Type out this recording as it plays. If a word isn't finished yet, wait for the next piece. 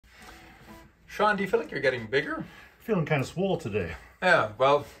Shon, do you feel like you're getting bigger? Feeling kind of swole today. Yeah,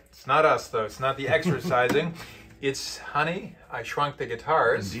 well, it's not us though. It's not the exercising. It's, honey, I shrunk the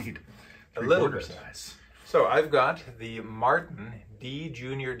guitars. Indeed. A little bit. Size. So I've got the Martin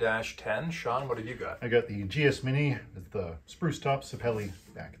DJr-10. Shon, what have you got? I got the GS Mini with the spruce top, sapele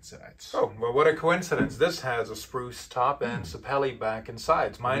back and sides. Oh, well, what a coincidence. This has a spruce top and sapele back and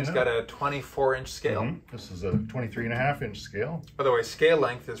sides. Mine's got a 24-inch scale. This is a 23.5-inch scale. By the way, scale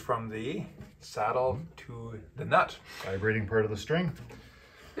length is from the saddle to the nut. Vibrating part of the string.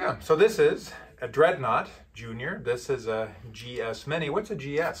 Yeah, so this is a Dreadnaught Junior. This is a GS Mini. What's a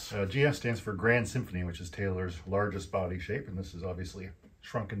GS? GS stands for Grand Symphony, which is Taylor's largest body shape, and this is obviously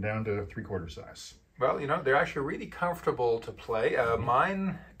shrunken down to 3/4 size. Well, you know, they're actually really comfortable to play.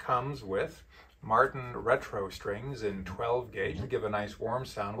 Mine comes with Martin retro strings in 12 gauge to give a nice warm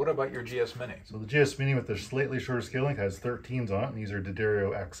sound. What about your GS Mini? So the GS Mini with the slightly shorter scale length has 13s on it, and these are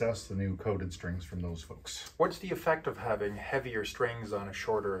D'Addario XS, the new coated strings from those folks. What's the effect of having heavier strings on a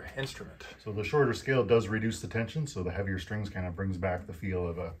shorter instrument? So the shorter scale does reduce the tension, so the heavier strings kind of brings back the feel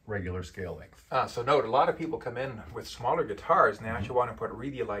of a regular scale length. So note, a lot of people come in with smaller guitars and they actually want to put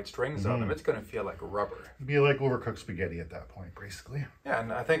really light strings on them. It's going to feel like rubber. It'd be like overcooked spaghetti at that point, basically. Yeah,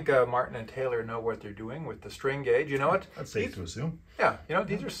 and I think Martin and Taylor know what they're doing with the string gauge. You know what? That's safe to assume. Yeah, you know,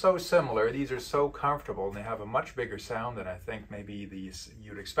 these are so similar. These are so comfortable, and they have a much bigger sound than I think maybe these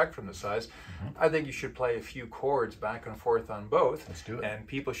you'd expect from the size. I think you should play a few chords back and forth on both. Let's do it. And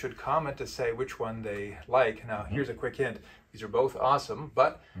people should comment to say which one they like. Now, here's a quick hint. These are both awesome,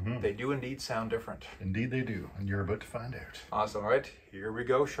 but they do indeed sound different. Indeed they do, and you're about to find out. Awesome, all right? Here we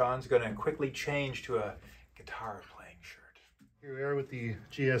go. Shon's going to quickly change to a guitar playing shirt. Here we are with the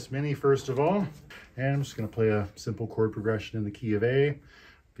GS Mini first of all, and I'm just going to play a simple chord progression in the key of A.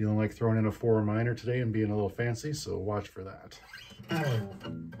 Feeling like throwing in a 4 minor today and being a little fancy, so watch for that.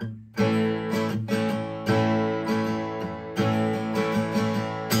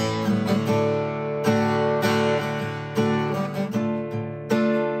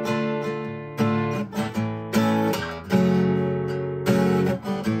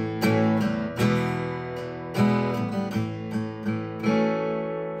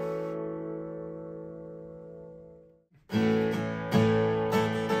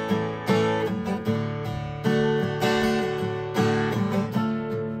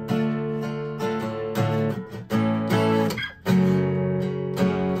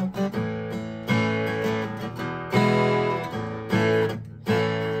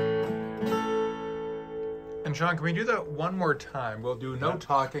 And Shon, can we do that one more time? We'll do no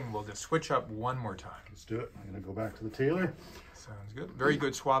talking. We'll just switch up one more time. Let's do it. I'm going to go back to the Taylor. Sounds good. Very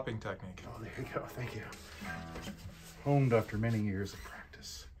good swapping technique. Oh, there you go. Thank you. Honed after many years of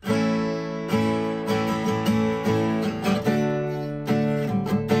practice.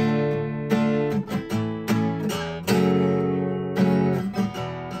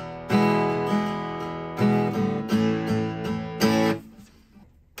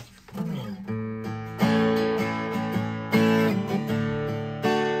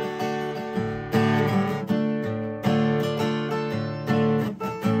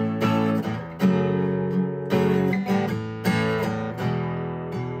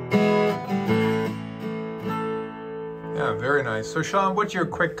 Yeah, very nice. So Shon, what's your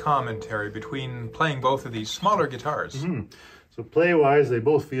quick commentary between playing both of these smaller guitars? So play-wise, they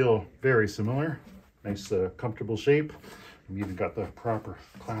both feel very similar. Nice, comfortable shape. We even got the proper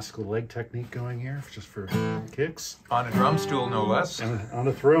classical leg technique going here, just for kicks. On a drum stool, no less. And on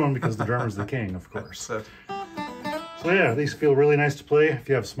the throne, because the drummer's the king, of course. So yeah, these feel really nice to play. If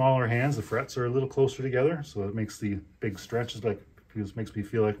you have smaller hands, the frets are a little closer together, so it makes the big stretches makes me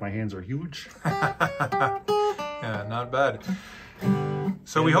feel like my hands are huge. yeah, not bad.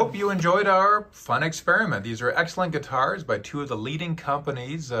 So we hope you enjoyed our fun experiment. These are excellent guitars by two of the leading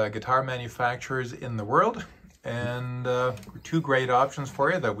companies, guitar manufacturers in the world. And two great options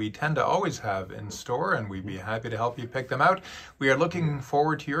for you that we tend to always have in store, and we'd be happy to help you pick them out. We are looking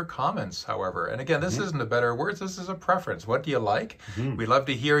forward to your comments, however. And again, this isn't a better words, this is a preference. What do you like? We'd love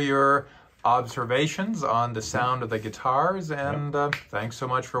to hear your observations on the sound of the guitars, and thanks so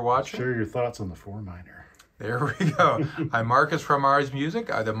much for watching. Share your thoughts on the 4 minor. There we go. I'm Markus from Maar's Music.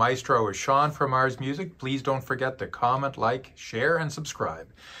 The maestro is Shon from Maar's Music. Please don't forget to comment, like, share, and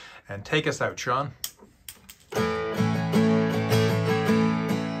subscribe. And take us out, Shon.